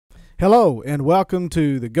Hello, and welcome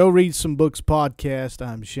to the Go Read Some Books podcast.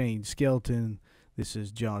 I'm Shane Skelton. This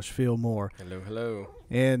is Josh Fillmore. Hello, hello.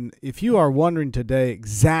 And if you are wondering today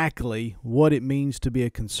exactly what it means to be a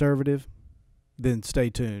conservative, then stay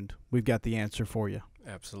tuned. We've got the answer for you.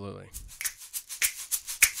 Absolutely.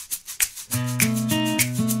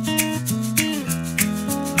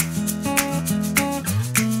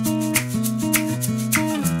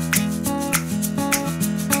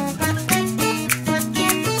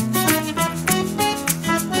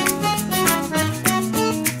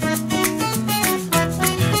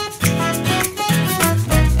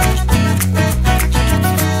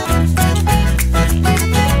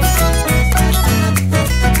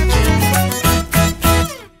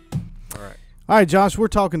 All right, Josh, we're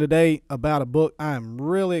talking today about a book I'm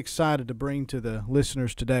really excited to bring to the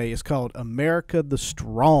listeners today. It's called America the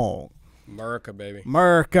Strong. America, baby.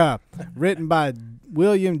 America, written by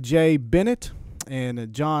William J. Bennett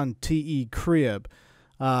and John T.E. Cribb.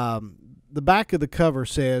 The back of the cover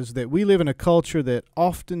says that we live in a culture that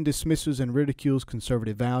often dismisses and ridicules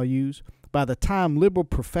conservative values. By the time liberal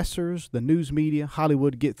professors, the news media,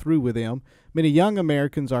 Hollywood get through with them, many young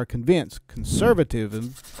Americans are convinced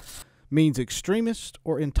conservatism means extremist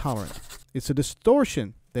or intolerant. It's a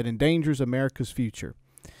distortion that endangers America's future.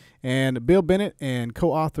 And Bill Bennett and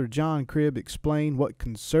co-author John Cribb explain what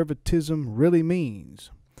conservatism really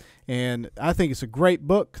means. And I think it's a great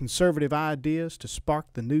book, Conservative Ideas to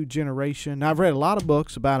Spark the New Generation. Now, I've read a lot of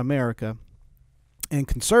books about America and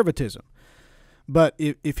conservatism. But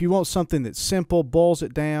if you want something that's simple, boils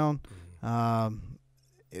it down,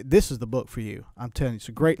 this is the book for you. I'm telling you, it's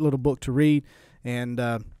a great little book to read. And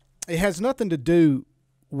it has nothing to do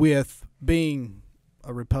with being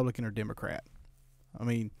a Republican or Democrat. I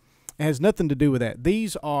mean, it has nothing to do with that.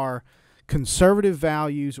 These are conservative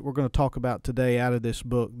values that we're going to talk about today out of this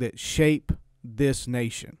book that shape this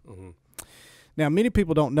nation. Mm-hmm. Now, many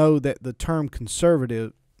people don't know that the term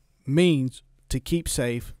conservative means to keep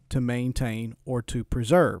safe, to maintain, or to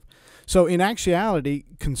preserve. So in actuality,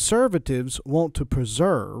 conservatives want to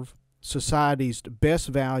preserve society's best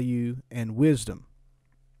value and wisdom.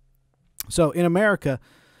 So in America,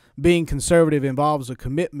 being conservative involves a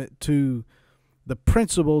commitment to the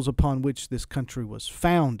principles upon which this country was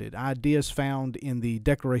founded, ideas found in the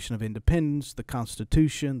Declaration of Independence, the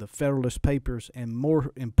Constitution, the Federalist Papers, and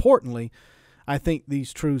more importantly, I think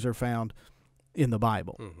these truths are found in the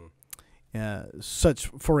Bible. Mm-hmm. Such,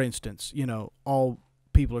 for instance, all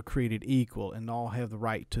people are created equal and all have the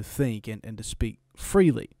right to think and to speak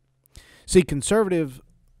freely. See, conservative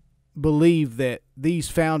believe that these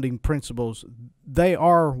founding principles, they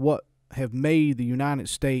are what have made the United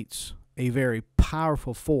States a very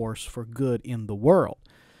powerful force for good in the world.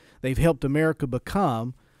 They've helped America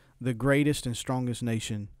become the greatest and strongest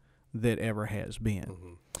nation that ever has been.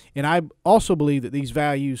 Mm-hmm. And I also believe that these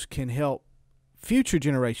values can help future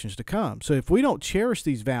generations to come. So if we don't cherish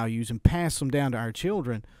these values and pass them down to our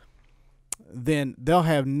children, then they'll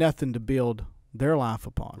have nothing to build their life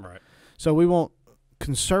upon. Right. So we want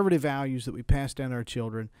conservative values that we pass down to our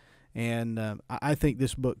children, and I think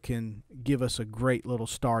this book can give us a great little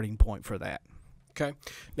starting point for that. Okay.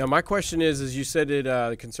 Now, my question is, as you said,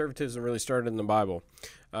 conservatism really started in the Bible.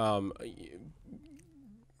 Kind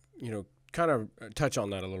of touch on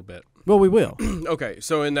that a little bit. Well, we will. Okay,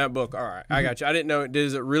 so in that book, all right, I got you. I didn't know,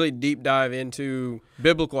 does it really deep dive into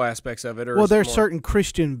biblical aspects of it? Or well, there's certain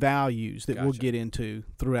Christian values that we'll get into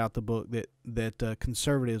throughout the book that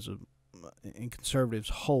conservatives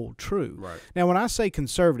hold true. Right. Now, when I say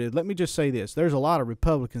conservative, let me just say this. There's a lot of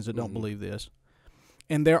Republicans that don't believe this,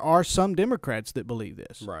 and there are some Democrats that believe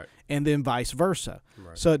this. Right. And then vice versa.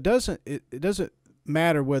 Right. So it doesn't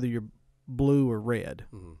matter whether you're blue or red.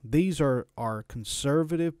 Mm-hmm. These are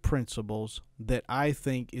conservative principles that I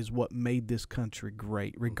think is what made this country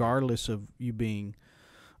great, regardless of you being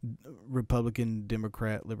Republican,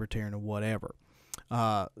 Democrat, Libertarian, or whatever.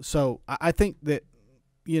 So I think that,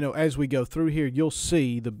 as we go through here, you'll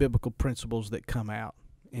see the biblical principles that come out,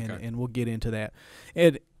 and we'll get into that.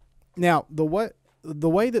 And now, the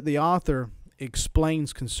way that the author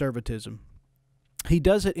explains conservatism, he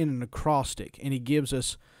does it in an acrostic, and he gives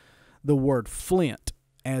us the word flint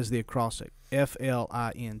as the acrostic,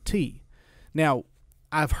 F-L-I-N-T. Now,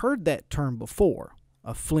 I've heard that term before,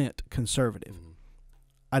 a flint conservative. Mm-hmm.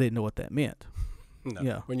 I didn't know what that meant. No.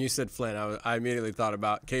 Yeah. When you said flint, I immediately thought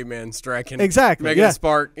about caveman striking. Exactly. Making a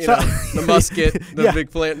spark, the musket, the big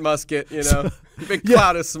flint musket, big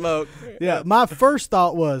cloud of smoke. Yeah. My first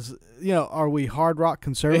thought was, are we hard rock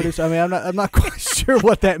conservatives? I mean, I'm not quite sure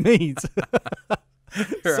what that means.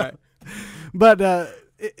 Right. But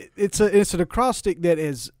it's an acrostic that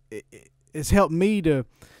has helped me to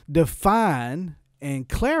define and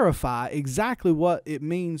clarify exactly what it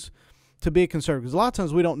means to be a conservative. Because a lot of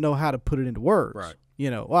times we don't know how to put it into words. Right.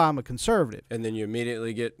 Well, I'm a conservative. And then you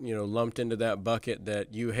immediately get, lumped into that bucket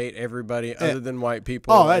that you hate everybody other than white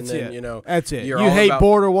people. Oh, that's and then, it. That's it. You all hate about,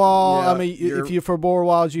 border wall. Yeah, I mean, if you're for border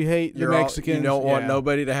walls, you hate the Mexicans. You don't want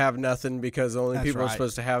nobody to have nothing because the only That's people who are right.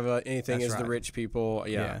 supposed to have anything That's is the right. rich people.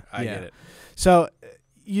 Yeah, I get it. So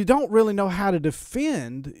you don't really know how to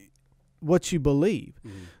defend what you believe.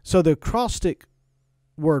 Mm-hmm. So the acrostic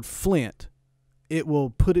word flint, it will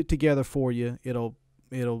put it together for you. It'll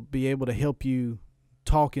be able to help you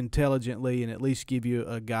talk intelligently and at least give you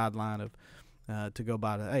a guideline of to go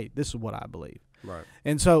by. Hey, this is what I believe. Right.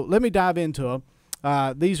 And so let me dive into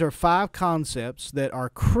them. These are 5 concepts that are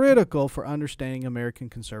critical for understanding American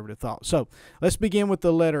conservative thought. So let's begin with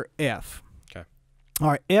the letter F. Okay. All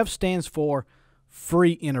right. F stands for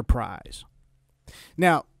free enterprise.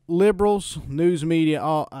 Now, liberals, news media,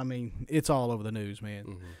 it's all over the news,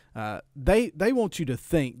 man. Mm-hmm. They want you to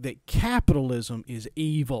think that capitalism is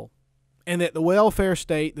evil and that the welfare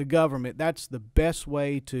state, the government, that's the best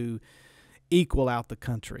way to equal out the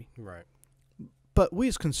country. Right. But we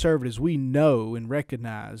as conservatives, we know and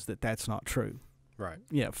recognize that that's not true. Right.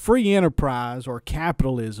 Yeah, free enterprise or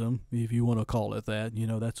capitalism, if you want to call it that,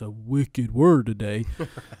 that's a wicked word today.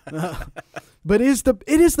 But it is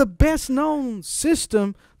the best known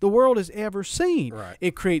system the world has ever seen. Right.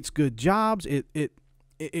 It creates good jobs.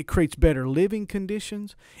 It creates better living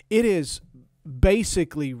conditions. It has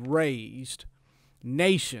basically raised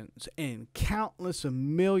nations and countless of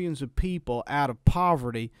millions of people out of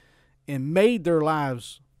poverty and made their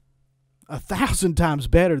lives 1,000 times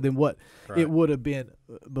better than what it would have been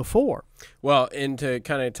before. Well, and to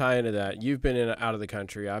kind of tie into that, you've been out of the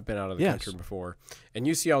country. I've been out of the country before. And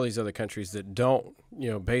you see all these other countries that don't,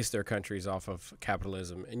 base their countries off of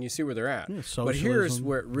capitalism, and you see where they're at. Yeah, but here's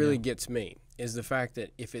where it really gets me, is the fact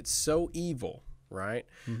that if it's so evil, right,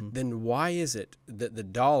 then why is it that the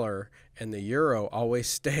dollar and the euro always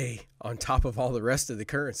stay on top of all the rest of the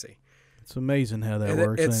currency? It's amazing how that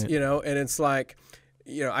works. It's, and it's like,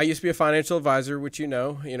 I used to be a financial advisor, which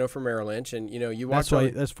for Merrill Lynch, and you watch.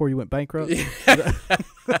 That's before you went bankrupt.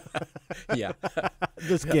 Yeah,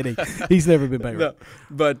 just kidding. He's never been bankrupt.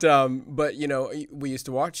 No, but we used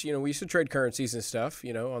to watch. We used to trade currencies and stuff.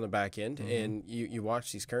 On the back end, and you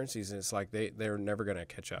watch these currencies, and it's like they're never going to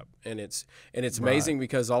catch up. And it's amazing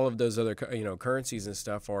because all of those other currencies and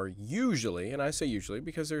stuff are usually, and I say usually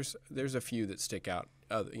because there's a few that stick out,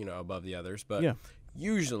 above the others, but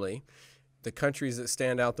usually the countries that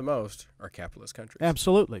stand out the most are capitalist countries.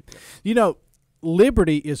 Absolutely.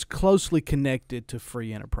 Liberty is closely connected to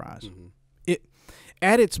free enterprise.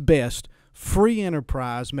 At its best, free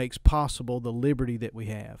enterprise makes possible the liberty that we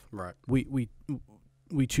have. Right. We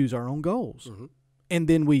choose our own goals. And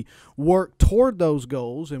then we work toward those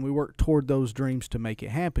goals and we work toward those dreams to make it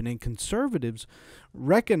happen. And conservatives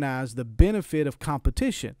recognize the benefit of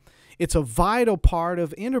competition. It's a vital part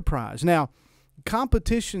of enterprise. Now,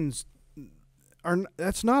 competitions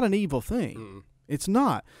that's not an evil thing. It's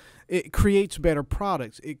not. It creates better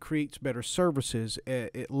products. It creates better services.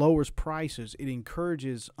 It lowers prices. It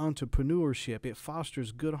encourages entrepreneurship. It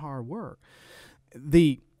fosters good hard work.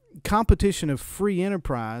 The competition of free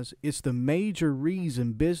enterprise is the major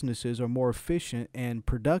reason businesses are more efficient and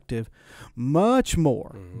productive, much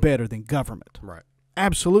more better than government. Right.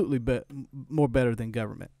 Absolutely more better than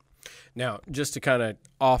government. Now, just to kind of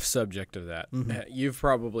off subject of that, you've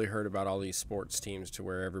probably heard about all these sports teams to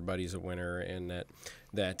where everybody's a winner and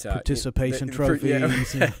that participation trophies.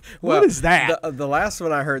 Well, what is that? The last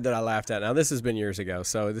one I heard that I laughed at. Now, this has been years ago,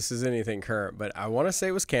 so this is anything current. But I want to say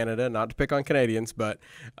it was Canada, not to pick on Canadians, but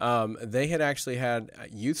they had actually had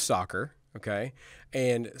youth soccer. Okay,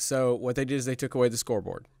 and so what they did is they took away the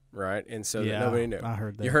scoreboard. Right, and so that nobody knew. I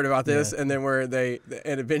heard that. You heard about this, and then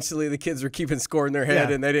and eventually the kids were keeping score in their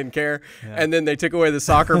head, and they didn't care. And then they took away the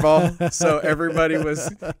soccer ball, so everybody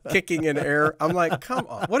was kicking in air. I'm like, come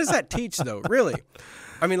on, what does that teach, though? Really?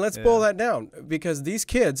 I mean, let's boil that down, because these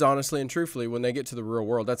kids, honestly and truthfully, when they get to the real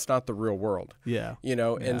world, that's not the real world. Yeah.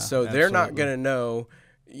 And so they're not going to know.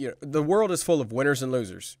 The world is full of winners and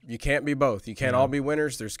losers. You can't be both. You can't all be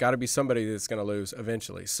winners. There's got to be somebody that's going to lose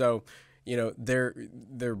eventually. So.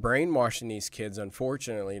 They're brainwashing these kids,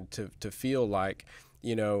 unfortunately, to feel like,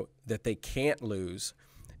 that they can't lose.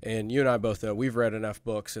 And you and I both know we've read enough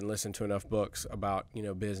books and listened to enough books about,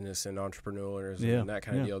 business and entrepreneurs and that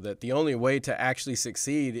kind of deal, that the only way to actually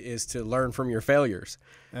succeed is to learn from your failures.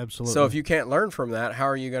 Absolutely. So if you can't learn from that, how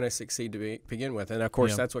are you going to succeed begin with? And, of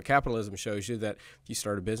course, that's what capitalism shows you, that if you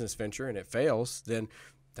start a business venture and it fails, then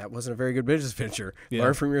that wasn't a very good business venture. Yeah.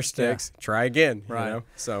 Learn from your mistakes. Try again. Right. You know?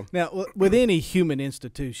 So now, with any human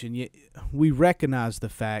institution, we recognize the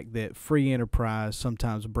fact that free enterprise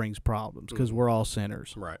sometimes brings problems because we're all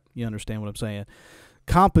sinners. Right. You understand what I'm saying?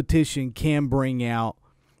 Competition can bring out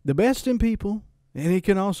the best in people, and it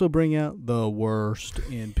can also bring out the worst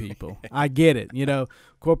in people. I get it. You know,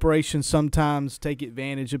 corporations sometimes take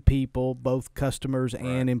advantage of people, both customers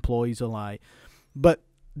and employees alike. But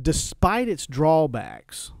despite its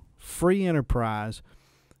drawbacks, free enterprise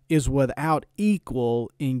is without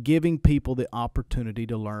equal in giving people the opportunity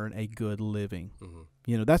to learn a good living.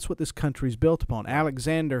 You know, that's what this country is built upon.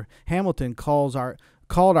 Alexander Hamilton called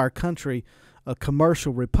our country a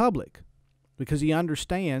commercial republic because he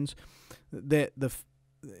understands that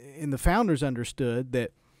the founders understood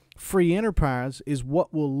that free enterprise is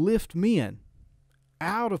what will lift men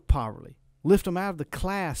out of poverty, lift them out of the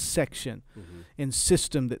class section and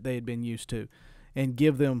system that they had been used to, and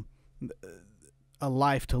give them a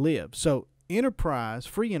life to live. So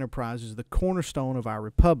free enterprise is the cornerstone of our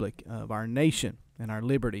republic, of our nation, and our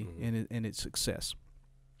liberty and its success.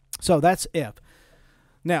 So that's F.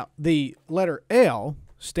 Now, the letter L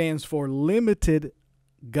stands for limited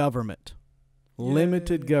government. Yay.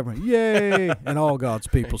 Limited government. Yay! And all God's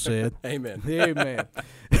people said. Amen. Amen.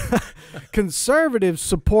 Conservatives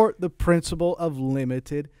support the principle of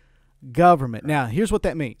limited government. Now, here's what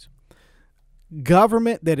that means.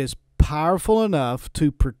 Government that is powerful enough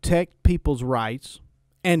to protect people's rights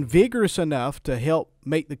and vigorous enough to help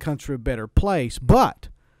make the country a better place, but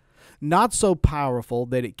not so powerful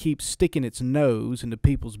that it keeps sticking its nose into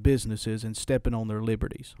people's businesses and stepping on their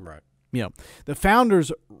liberties. Right. You know, the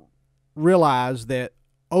founders realized that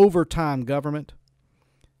over time government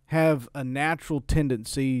have a natural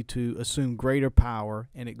tendency to assume greater power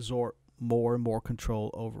and exert more and more control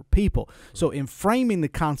over people. So in framing the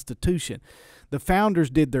Constitution, the founders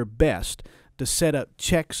did their best to set up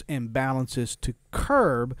checks and balances to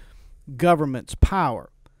curb government's power.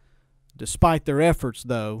 Despite their efforts,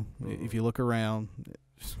 though, if you look around,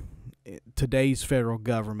 today's federal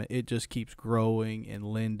government, it just keeps growing and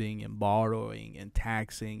lending and borrowing and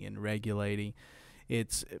taxing and regulating.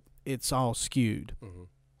 It's all skewed.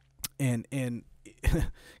 And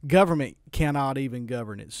government cannot even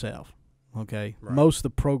govern itself. Okay, right. Most of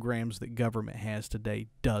the programs that government has today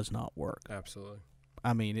does not work. Absolutely.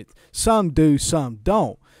 I mean, some do, some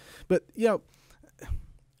don't. But you know,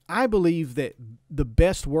 I believe that the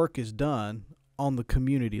best work is done on the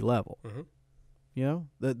community level. You know,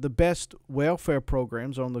 the best welfare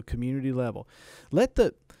programs are on the community level.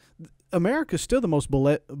 America's still the most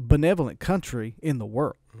benevolent country in the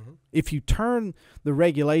world. If you turn the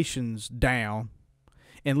regulations down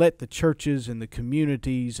and let the churches and the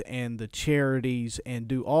communities and the charities and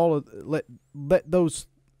do let those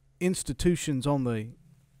institutions on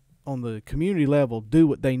the community level do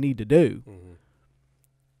what they need to do,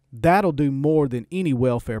 that'll do more than any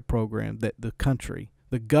welfare program that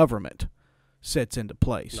the government sets into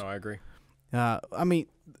place. No, I agree. I mean,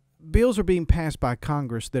 bills are being passed by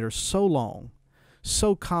Congress that are so long,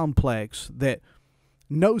 so complex that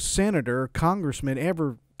no senator or congressman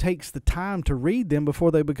ever takes the time to read them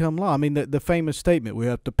before they become law. I mean, the famous statement, we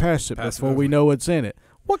have to pass it before we know what's in it.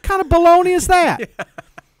 What kind of baloney is that?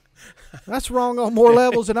 That's wrong on more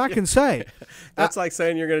levels than I can say. That's like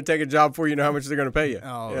saying you're going to take a job before you know how much they're going to pay you.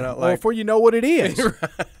 Oh, you know, or before you know what it is.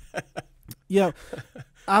 You know,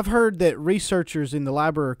 I've heard that researchers in the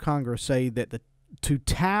Library of Congress say that to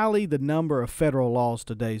tally the number of federal laws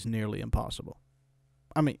today is nearly impossible.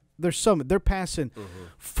 I mean, they're passing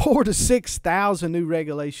 4,000 to 6,000 new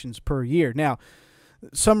regulations per year. Now,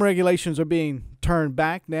 some regulations are being turned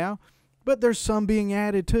back now, but there's some being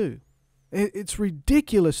added too. It's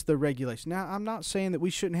ridiculous, the regulation. Now, I'm not saying that we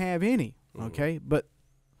shouldn't have any, okay, but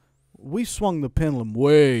we swung the pendulum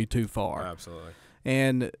way too far. Absolutely.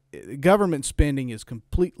 And government spending is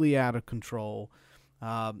completely out of control.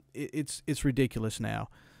 It's ridiculous now.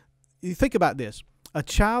 You think about this. A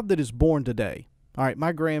child that is born today. All right,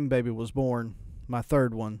 my grandbaby was born, my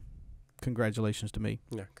third one. Congratulations to me.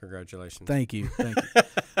 Yeah, congratulations. Thank you. Thank you.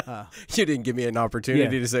 You didn't give me an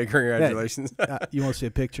opportunity to say congratulations. You want to see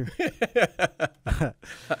a picture?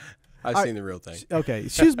 I've seen the real thing. Okay.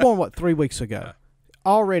 She was born, 3 weeks ago.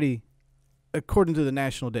 Already, according to the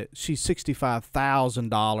national debt, she's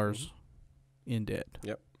 $65,000 in debt.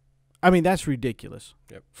 Yep. I mean, that's ridiculous.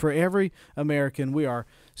 Yep. For every American, we are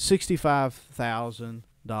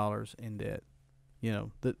 $65,000 in debt. You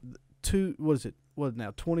know, what is it? What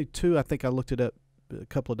now? 22? I think I looked it up a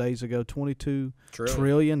couple of days ago, $22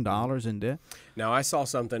 trillion in debt. Now, I saw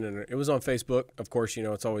something, and it was on Facebook. Of course, you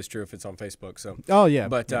know, it's always true if it's on Facebook. So. Oh, yeah.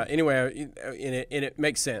 But anyway, and it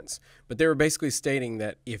makes sense. But they were basically stating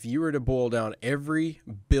that if you were to boil down every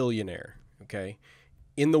billionaire, okay,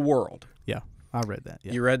 in the world. Yeah, I read that.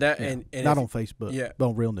 Yeah. You read that? Yeah. And not on Facebook, but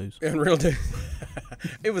on Real News. On Real News.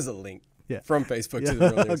 It was a link from Facebook to the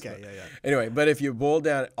Real News. Okay, yeah. Anyway, but if you boil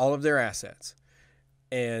down all of their assets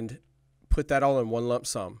and put that all in one lump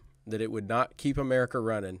sum, that it would not keep America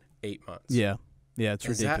running 8 months. Yeah, it's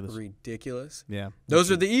ridiculous. Is that ridiculous? Yeah.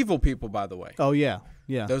 Those are the evil people, by the way. Oh, yeah.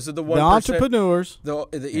 Those are the 1%. The entrepreneurs.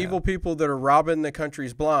 The evil people that are robbing the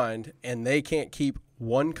countries blind, and they can't keep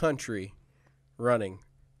one country running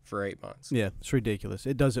for 8 months. Yeah, it's ridiculous.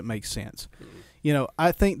 It doesn't make sense. You know,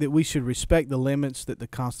 I think that we should respect the limits that the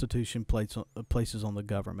Constitution places on the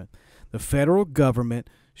government. The federal government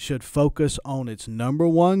should focus on its number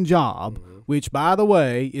one job, which, by the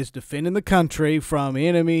way, is defending the country from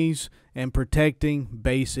enemies and protecting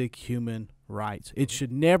basic human rights. It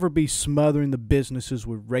should never be smothering the businesses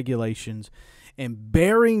with regulations and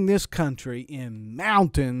burying this country in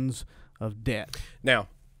mountains of debt. Now,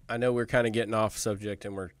 I know we're kind of getting off subject,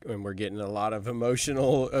 and we're getting a lot of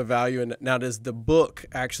emotional value. And now, does the book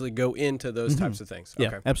actually go into those types of things?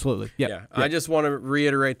 Yeah, absolutely. Yeah. I just want to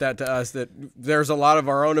reiterate that to us, that there's a lot of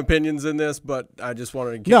our own opinions in this, but I just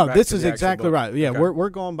wanted to get back this to is the exactly book. right. Yeah, okay. we're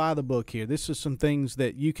going by the book here. This is some things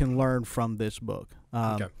that you can learn from this book.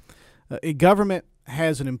 Government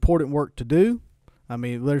has an important work to do. I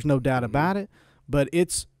mean, there's no doubt about it, but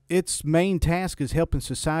its main task is helping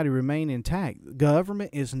society remain intact. Government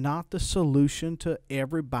is not the solution to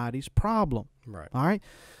everybody's problem. Right. All right.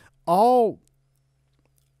 All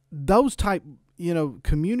those type,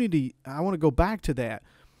 community, I want to go back to that.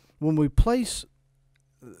 When we place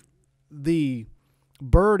the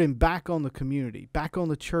burden back on the community, back on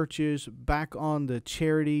the churches, back on the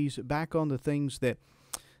charities, back on the things that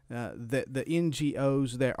the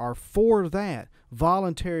NGOs that are for that,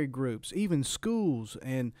 voluntary groups, even schools.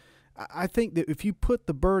 And I think that if you put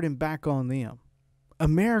the burden back on them,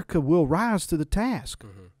 America will rise to the task.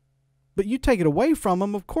 But you take it away from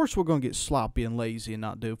them, of course we're going to get sloppy and lazy and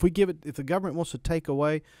not do. If the government wants to take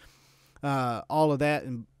away all of that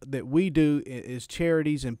and that we do as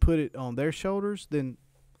charities and put it on their shoulders, then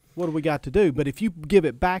what do we got to do? But if you give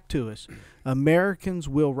it back to us, Americans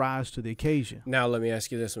will rise to the occasion. Now, let me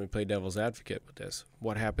ask you this, and we play devil's advocate with this.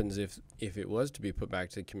 What happens if it was to be put back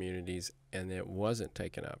to the communities and it wasn't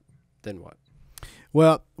taken up? Then what?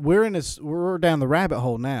 Well, we're down the rabbit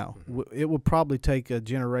hole now. It will probably take a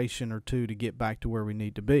generation or two to get back to where we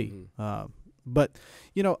need to be. But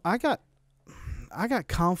I got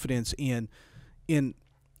confidence in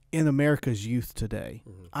America's youth today.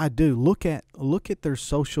 I do. Look at their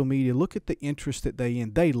social media. Look at the interest that they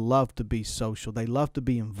in. They love to be social. They love to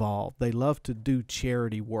be involved. They love to do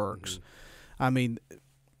charity works. I mean,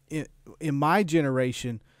 in my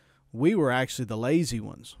generation, we were actually the lazy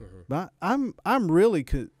ones. But I'm really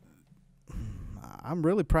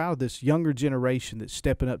proud of this younger generation that's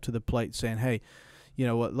stepping up to the plate, saying, "Hey, you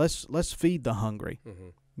know what? Let's feed the hungry.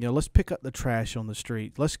 Let's pick up the trash on the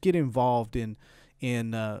street. Let's get involved in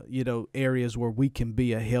areas where we can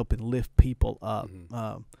be a help and lift people up."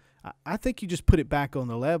 I think you just put it back on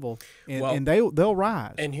the level, and they'll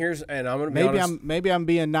rise. And I'm going to be honest. Maybe I'm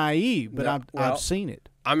being naive, but I've seen it.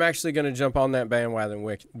 I'm actually going to jump on that bandwagon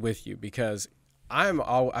with you, because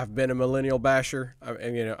I've been a millennial basher.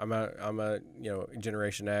 I'm a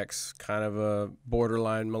Generation X, kind of a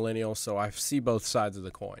borderline millennial, so I see both sides of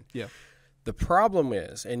the coin. Yeah. The problem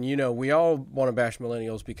is, and we all want to bash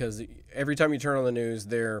millennials because every time you turn on the news,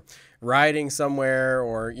 they're rioting somewhere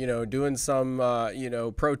or, doing some,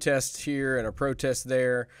 protest here and a protest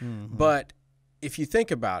there. But if you think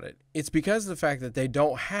about it, it's because of the fact that they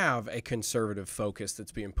don't have a conservative focus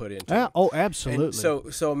that's being put into it. Oh, absolutely.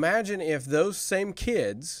 And so imagine if those same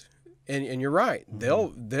kids, and you're right,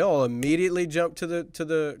 they'll immediately jump to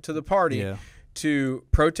the party to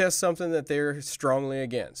protest something that they're strongly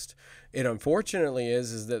against. It unfortunately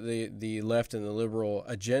is that the left and the liberal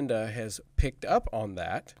agenda has picked up on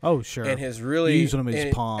that. Oh, sure. And has really using them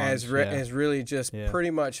as pawns. Has really just pretty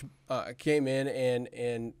much came in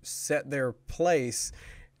and set their place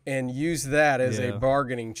and used that as a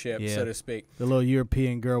bargaining chip, so to speak. The little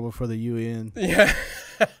European girl before the UN. Yeah.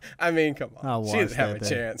 I mean, come on. She doesn't have a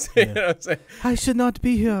chance. You know what I'm saying? I should not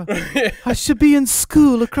be here. I should be in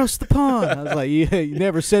school across the pond. I was like, you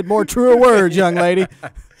never said more truer words, young lady.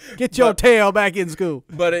 Get your tail back in school.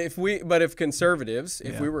 But if conservatives,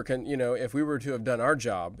 if we were if we were to have done our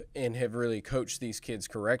job and have really coached these kids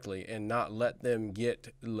correctly and not let them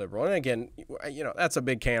get liberal, and again, that's a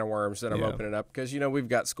big can of worms that I'm opening up, because we've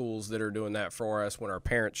got schools that are doing that for us when our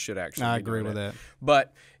parents should actually. I agree with that.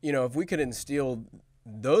 But if we could instill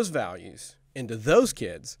those values into those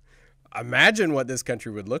kids, imagine what this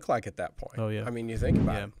country would look like at that point. Oh yeah. I mean, you think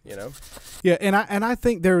about it. Yeah, and I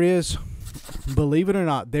think there is, believe it or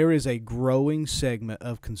not, there is a growing segment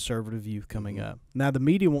of conservative youth coming up. Now, the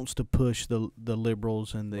media wants to push the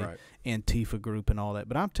liberals and the Antifa group and all that,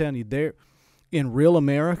 but I'm telling you, there, in real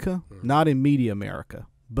America, not in media America,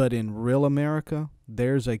 but in real America,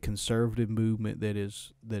 there's a conservative movement that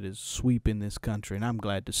is sweeping this country, and I'm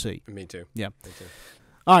glad to see. Me too. Yeah. Me too.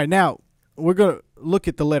 All right, now we're going to look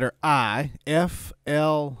at the letter I,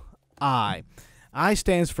 F-L-I. I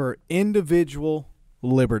stands for individual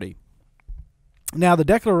liberty. Now, the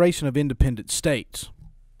Declaration of Independence states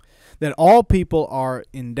that all people are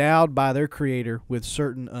endowed by their Creator with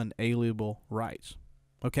certain unalienable rights.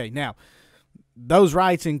 Okay, now, those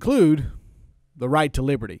rights include the right to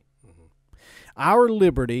liberty. Our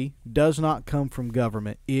liberty does not come from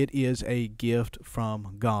government. It is a gift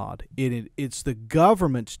from God. It's the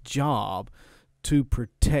government's job to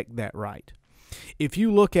protect that right. If you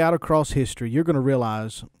look out across history, you're going to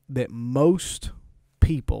realize that most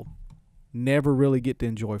people never really get to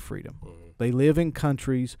enjoy freedom. They live in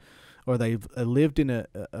countries, or they've lived in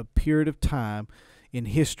a period of time in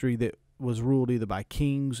history that was ruled either by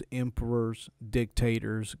kings, emperors,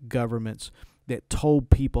 dictators, governments that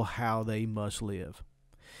told people how they must live.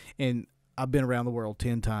 And I've been around the world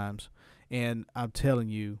 10 times, and I'm telling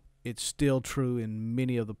you, it's still true in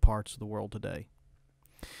many of the parts of the world today.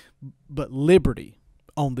 But liberty,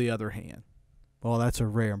 on the other hand, well, that's a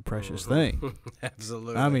rare and precious thing.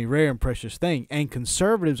 Absolutely. I mean, rare and precious thing. And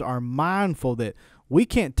conservatives are mindful that we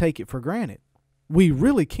can't take it for granted. We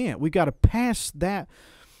really can't. We've got to pass that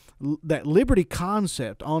liberty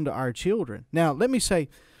concept on to our children. Now, let me say,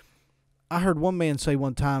 I heard one man say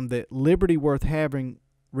one time that liberty worth having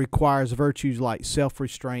requires virtues like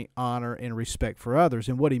self-restraint, honor, and respect for others.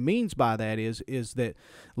 And what he means by that is that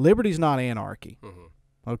liberty is not anarchy.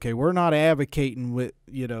 Okay, we're not advocating with,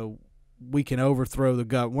 we can overthrow the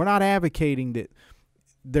government. We're not advocating that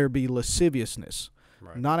there be lasciviousness.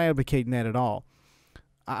 Right. Not advocating that at all.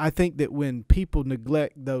 I think that when people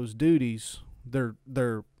neglect those duties, their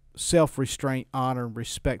self-restraint, honor, and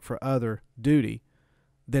respect for other duty,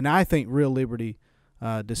 then I think real liberty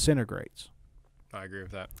disintegrates. I agree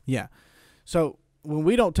with that. Yeah. So when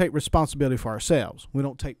we don't take responsibility for ourselves, we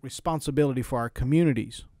don't take responsibility for our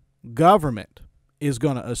communities, government is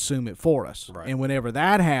going to assume it for us. Right. And whenever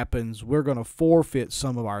that happens, we're going to forfeit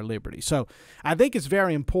some of our liberty. So I think it's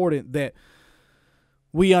very important that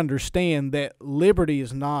we understand that liberty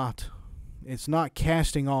is not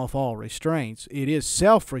casting off all restraints. It is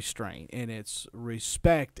self-restraint, and it's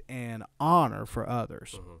respect and honor for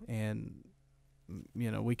others. And,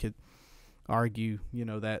 we could argue,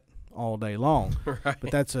 that all day long. Right.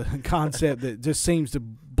 But that's a concept that just seems to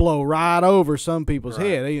blow right over some people's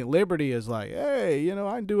head. Liberty is like, hey,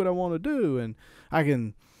 I can do what I want to do, and I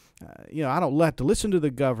can, I don't have to listen to the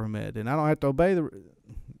government, and I don't have to obey the.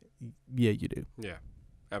 Yeah, you do. Yeah,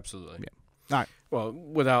 absolutely. Yeah. All right. Well,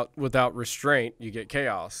 without restraint, you get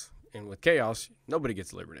chaos, and with chaos, nobody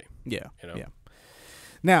gets liberty. Yeah. Yeah.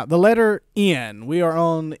 Now, the letter N. We are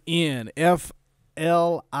on N. F-L-I-N.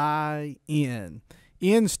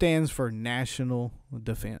 N stands for national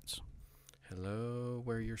defense. Hello,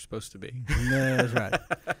 where you're supposed to be. That's right.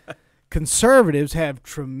 Conservatives have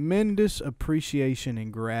tremendous appreciation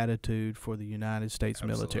and gratitude for the United States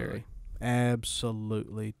military.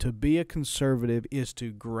 Absolutely. To be a conservative is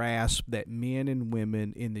to grasp that men and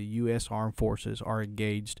women in the U.S. Armed Forces are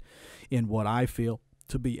engaged in what I feel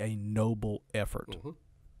to be a noble effort.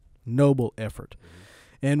 Noble effort.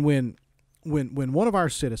 And when one of our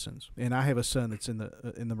citizens, and I have a son that's in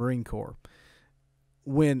the Marine Corps,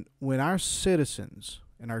 when our citizens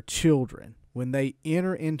and our children, when they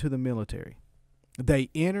enter into the military, they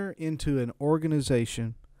enter into an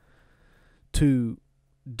organization to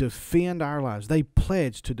defend our lives. They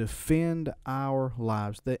pledge to defend our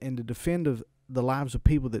lives and to defend the lives of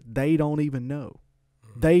people that they don't even know.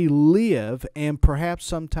 They live and perhaps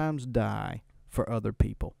sometimes die for other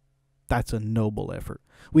people. That's a noble effort.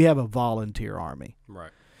 We have a volunteer army.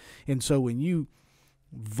 Right. And so when you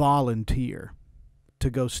volunteer to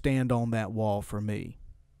go stand on that wall for me,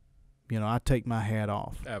 I take my hat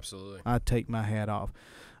off. Absolutely. I take my hat off.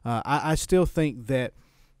 I still think that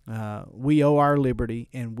we owe our liberty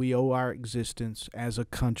and we owe our existence as a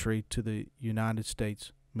country to the United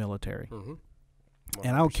States military. Mm-hmm.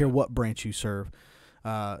 And I don't care what branch you serve.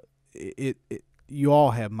 You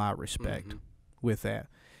all have my respect with that.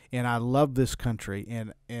 And I love this country,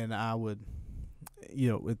 and I would,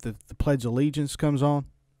 if the Pledge of Allegiance comes on,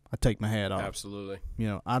 I take my hat off. Absolutely.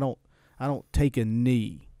 I don't take a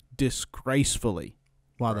knee disgracefully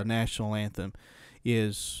while the national anthem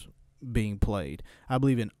is being played. I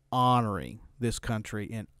believe in honoring this country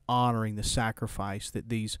and honoring the sacrifice that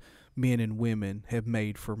these men and women have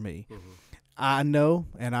made for me. Mm-hmm. I know,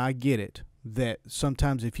 and I get it, that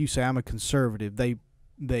sometimes if you say I'm a conservative,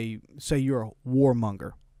 they say you're a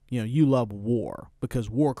warmonger. You love war because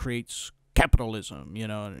war creates capitalism,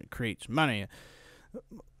 and it creates money.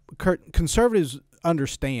 Conservatives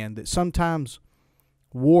understand that sometimes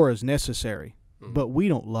war is necessary, but we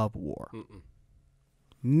don't love war.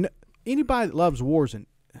 Anybody that loves war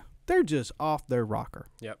they're just off their rocker.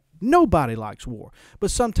 Yep. Nobody likes war,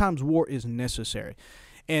 but sometimes war is necessary.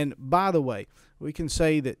 And by the way, we can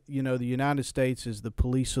say that, the United States is the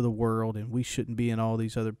police of the world and we shouldn't be in all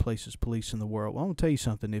these other places policing the world. Well, I'm going to tell you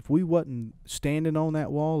something. If we wasn't standing on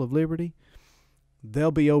that wall of liberty,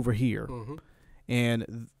 they'll be over here. Mm-hmm.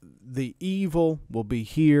 And the evil will be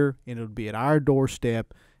here, and it'll be at our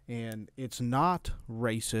doorstep. And it's not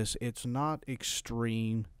racist. It's not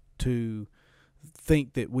extreme to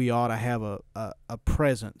think that we ought to have a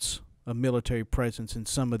presence, a military presence in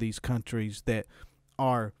some of these countries that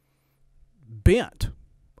are bent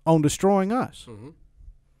on destroying us. Mm-hmm.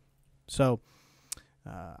 So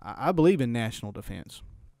I believe in national defense.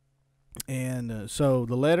 And so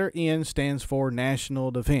the letter N stands for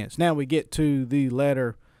national defense. Now we get to the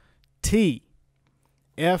letter T.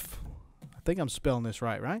 I think I'm spelling this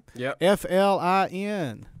right? Yep.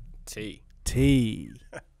 F-L-I-N. T.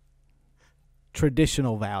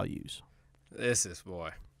 Traditional values. This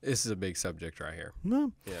is a big subject right here.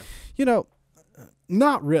 No. Yeah.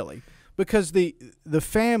 Not really, because the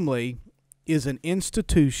family is an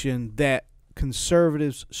institution that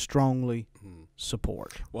conservatives strongly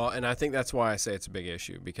support. Well, and I think that's why I say it's a big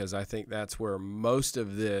issue, because I think that's where most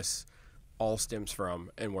of this all stems from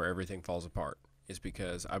and where everything falls apart, is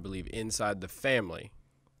because I believe inside the family,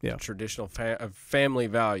 traditional family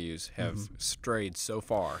values have strayed so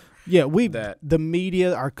far. Yeah, the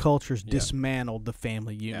media, our culture's dismantled the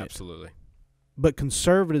family unit. Absolutely. But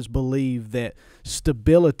conservatives believe that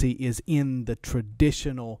stability is in the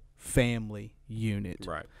traditional family unit.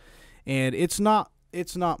 Right. And it's not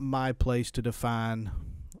my place to define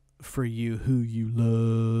for you who you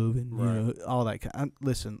love and all that kind.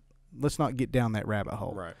 Listen, let's not get down that rabbit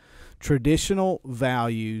hole. Right. Traditional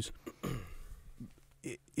values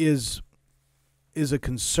is a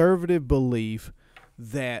conservative belief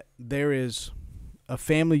that there is a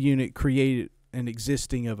family unit created and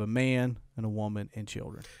existing of a man and a woman and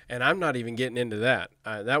children. And I'm not even getting into that.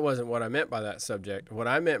 That wasn't what I meant by that subject. What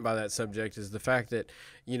I meant by that subject is the fact that,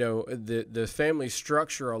 the family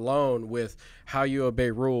structure alone, with how you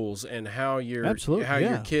obey rules and how your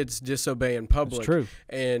kids disobey in public. That's true.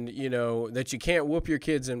 And that you can't whoop your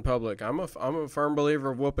kids in public. I'm a firm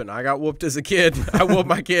believer of whooping. I got whooped as a kid. I whooped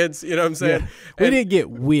my kids. You know what I'm saying? Yeah. We didn't get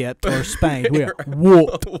whipped or spanked. We got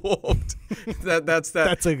whooped. Whooped. That's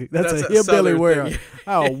a hillbilly word.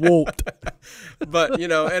 Oh, whooped. But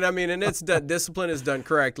and I mean, and it's discipline is done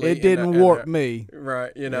correctly. It didn't warp me.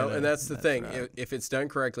 Right. And that's the thing. Right. If it's done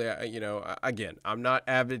correctly, again, I'm not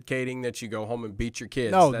advocating that you go home and beat your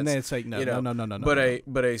kids. No, no.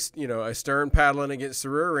 But a stern paddling against the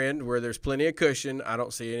rear end where there's plenty of cushion, I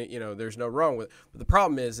don't see any. There's no wrong with it. But the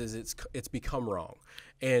problem is it's become wrong,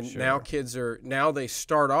 and now kids they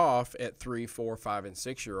start off at 3, 4, 5, and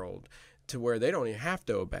 6-year-old to where they don't even have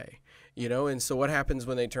to obey. And so what happens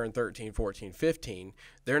when they turn 13, 14, 15?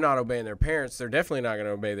 They're not obeying their parents. They're definitely not going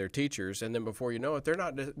to obey their teachers. And then before you know it,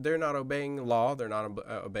 they're not obeying law. They're not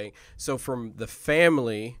obeying. So from the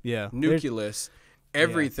family nucleus,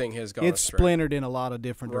 everything has gone It's astray. Splintered in a lot of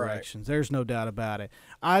different directions. There's no doubt about it.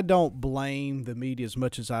 I don't blame the media as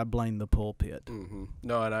much as I blame the pulpit. Mm-hmm.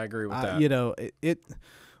 No, and I agree with that.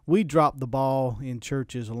 We dropped the ball in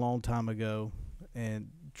churches a long time ago, and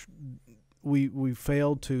we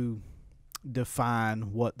failed to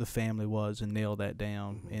define what the family was and nail that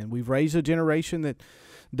down. Mm-hmm. And we've raised a generation that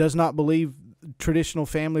does not believe traditional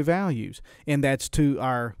family values, and that's to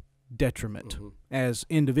our detriment as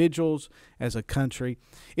individuals, as a country.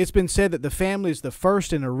 It's been said that the family is the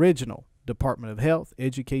first and original Department of Health,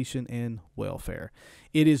 Education, and Welfare.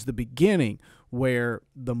 It is the beginning where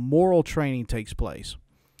the moral training takes place.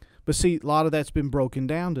 But see, a lot of that's been broken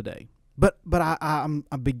down today. But I'm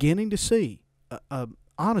beginning to see,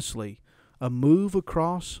 honestly, a move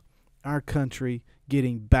across our country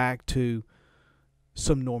getting back to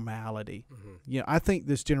some normality. You know, I think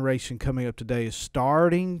this generation coming up today is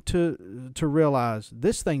starting to realize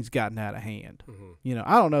this thing's gotten out of hand. You know,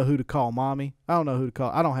 I don't know who to call mommy. I don't know who to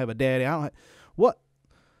call. I don't have a daddy. What?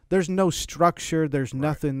 There's no structure. There's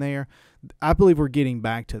nothing there. I believe we're getting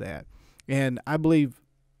back to that. And I believe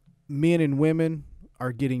men and women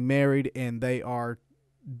are getting married, and they are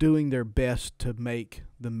doing their best to make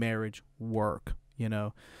the marriage work. You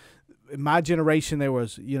know, in my generation, there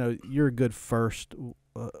was, you know, you're a good first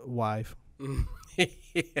wife.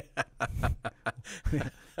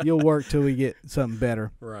 You'll work till we get something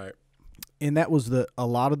better. Right. And that was a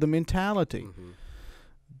lot of the mentality.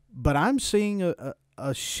 But I'm seeing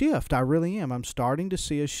a shift. I really am. I'm starting to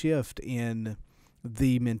see a shift in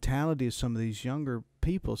the mentality of some of these younger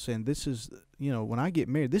people saying, this is, you know, when I get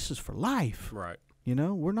married, this is for life. Right. You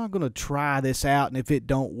know, we're not going to try this out, and if it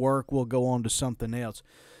don't work, we'll go on to something else.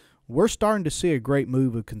 We're starting to see a great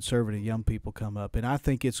move of conservative young people come up, and I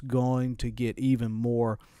think it's going to get even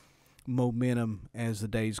more momentum as the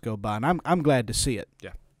days go by, and I'm glad to see it.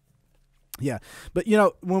 Yeah. Yeah. But, you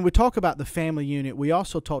know, when we talk about the family unit, we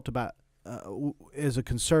also talked about, as a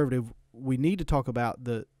conservative, we need to talk about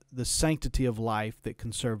the sanctity of life that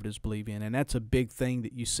conservatives believe in, and that's a big thing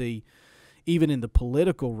that you see even in the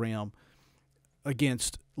political realm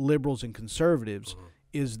against liberals and conservatives,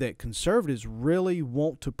 is that conservatives really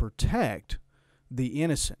want to protect the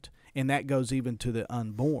innocent, and that goes even to the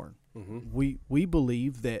unborn. We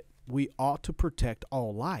believe that we ought to protect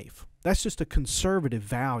all life. That's just a conservative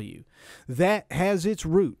value that has its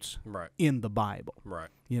roots in the Bible. Right.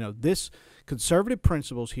 You know, this conservative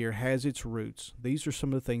principles here has its roots. These are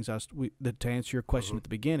some of the things that to answer your question at the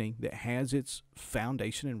beginning, that has its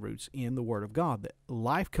foundation and roots in the Word of God. That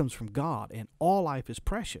life comes from God, and all life is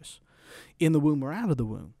precious, in the womb or out of the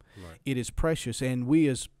womb. Right. It is precious, and we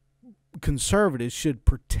as conservatives should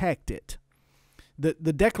protect it.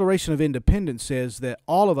 The Declaration of Independence says that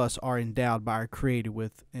all of us are endowed by our Creator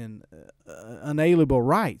with unalienable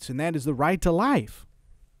rights, and that is the right to life.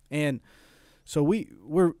 And so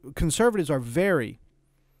we're conservatives are very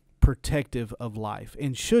protective of life,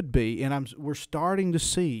 and should be. And we're starting to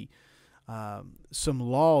see some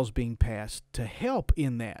laws being passed to help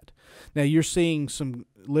in that. Now you're seeing some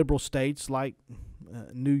liberal states like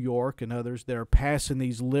New York and others that are passing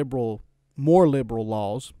these more liberal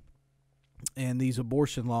laws, and these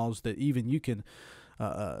abortion laws that even you can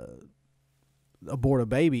abort a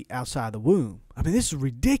baby outside the womb. I mean, this is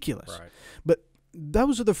ridiculous. Right. But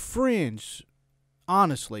those are the fringe,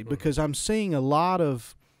 honestly, because I'm seeing a lot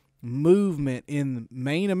of movement in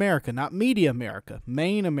main America, not media America,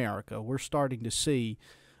 main America. We're starting to see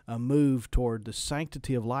a move toward the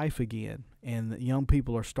sanctity of life again, and the young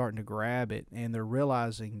people are starting to grab it, and they're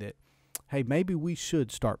realizing that, hey, maybe we should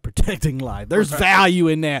start protecting life. There's value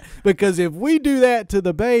in that, because if we do that to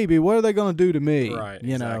the baby, what are they going to do to me? Right,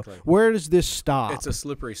 you exactly. know, where does this stop? It's a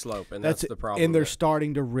slippery slope, and that's the problem. And they're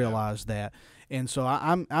starting to realize that. And so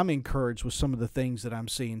I'm encouraged with some of the things that I'm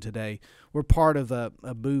seeing today. We're part of a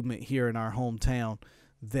movement here in our hometown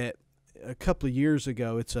that a couple of years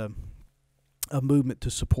ago, it's a movement to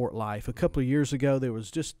support life. A couple of years ago, there was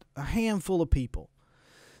just a handful of people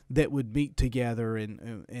that would meet together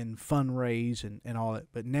and fundraise and all that.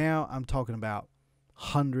 But now I'm talking about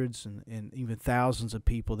hundreds and even thousands of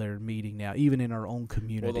people that are meeting now, even in our own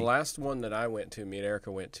community. Well, the last one that I went to, me and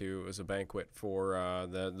Erica went to, was a banquet for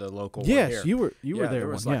the local one here. Yes, you were there. There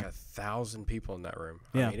was like 1,000 people in that room.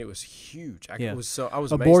 I mean, it was huge. I was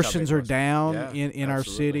amazed. Abortions are down in absolutely. our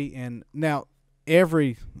city, and now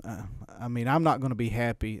I mean, I'm not going to be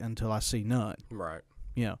happy until I see none. Right.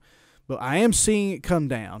 You know, but I am seeing it come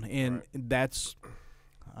down, and that's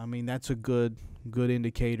a good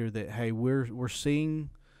indicator that, hey, we're seeing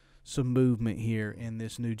some movement here in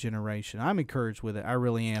this new generation. I'm encouraged with it. I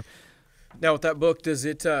really am. Now, with that book, does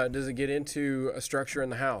it get into a structure in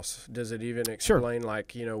the house? Does it even explain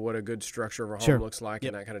what a good structure of a home looks like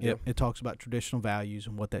and that kind of deal? It talks about traditional values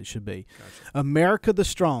and what that should be. Gotcha. America the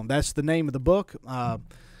Strong. That's the name of the book.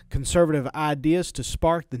 Conservative Ideas to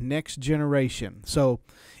Spark the Next Generation. So,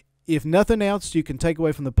 if nothing else, you can take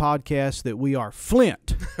away from the podcast that we are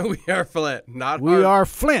Flint. We are Flint, we are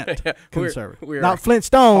Flint conservative, not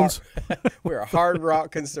Flintstones. We're hard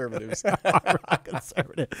rock conservatives. Hard rock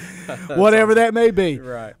conservative, whatever that may be.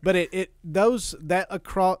 Right. But that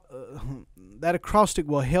acrostic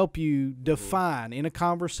will help you define in a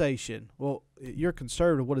conversation. Well, you're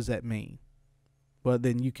conservative. What does that mean? Well,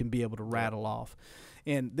 then you can be able to rattle off.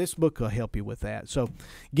 And this book will help you with that. So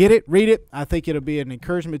get it, read it. I think it'll be an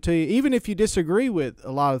encouragement to you. Even if you disagree with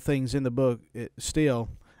a lot of things in the book,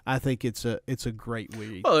 I think it's a great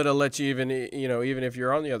read. Well, it'll let you even if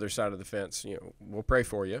you're on the other side of the fence, we'll pray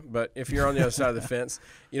for you. But if you're on the other side of the fence,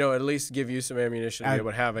 at least give you some ammunition to be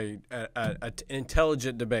able to have an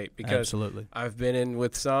intelligent debate. Because absolutely, I've been in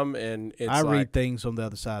with some, and it's I read things on the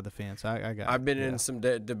other side of the fence. I've been in some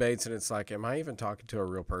debates, and it's like, am I even talking to a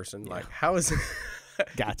real person? Like, how is it?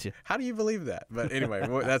 Gotcha. How do you believe that? But anyway,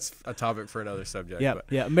 that's a topic for another subject. Yeah,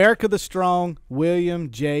 yeah. America the Strong, William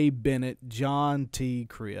J. Bennett, John T.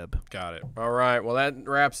 Cribb. Got it. All right. Well, that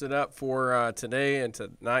wraps it up for today and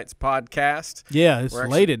tonight's podcast. Yeah, it's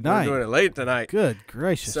late at night. We're doing it late tonight. Good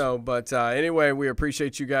gracious. So, but anyway, we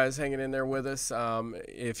appreciate you guys hanging in there with us.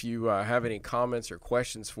 If you have any comments or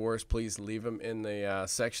questions for us, please leave them in the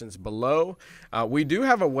sections below. We do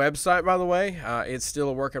have a website, by the way. It's still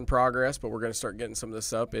a work in progress, but we're going to start getting some of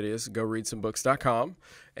this up. It is goreadsomebooks.com.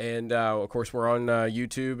 And, of course, we're on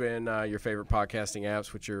YouTube and your favorite podcasting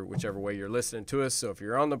apps, whichever way you're listening to us. So if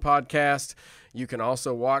you're on the podcast, you can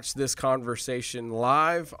also watch this conversation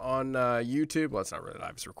live on YouTube. Well, it's not really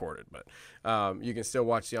live. It's recorded. But you can still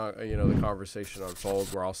watch the conversation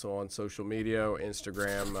unfold. We're also on social media,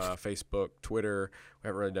 Instagram, Facebook, Twitter. We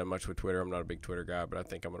haven't really done much with Twitter. I'm not a big Twitter guy, but I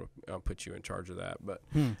think I'm going to put you in charge of that. But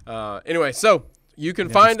anyway, so you can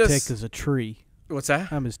find us. Thick as a tree. What's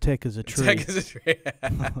that? I'm as thick as a tree. Thick as a tree.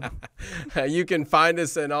 You can find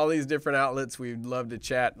us in all these different outlets. We'd love to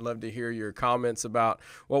chat, love to hear your comments about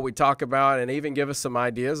what we talk about, and even give us some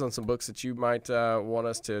ideas on some books that you might want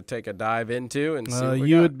us to take a dive into. And see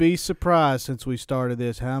you would be surprised since we started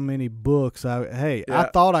this how many books. I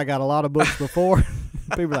thought I got a lot of books before.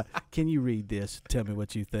 People are like, can you read this? Tell me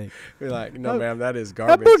what you think. We're like, no, ma'am, that is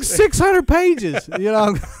garbage. That book's 600 pages.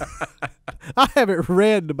 I haven't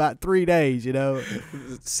read in about 3 days,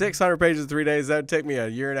 600 pages in 3 days. That would take me a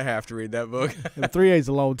year and a half to read that book. 3 days is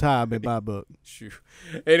a long time in my book.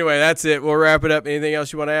 Anyway, that's it. We'll wrap it up. Anything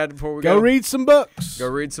else you want to add before we go? Go read some books. Go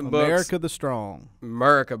read some books. America the Strong.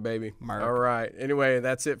 America, baby. America. All right. Anyway,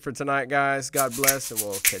 that's it for tonight, guys. God bless, and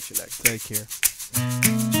we'll catch you next time. Take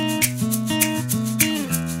care.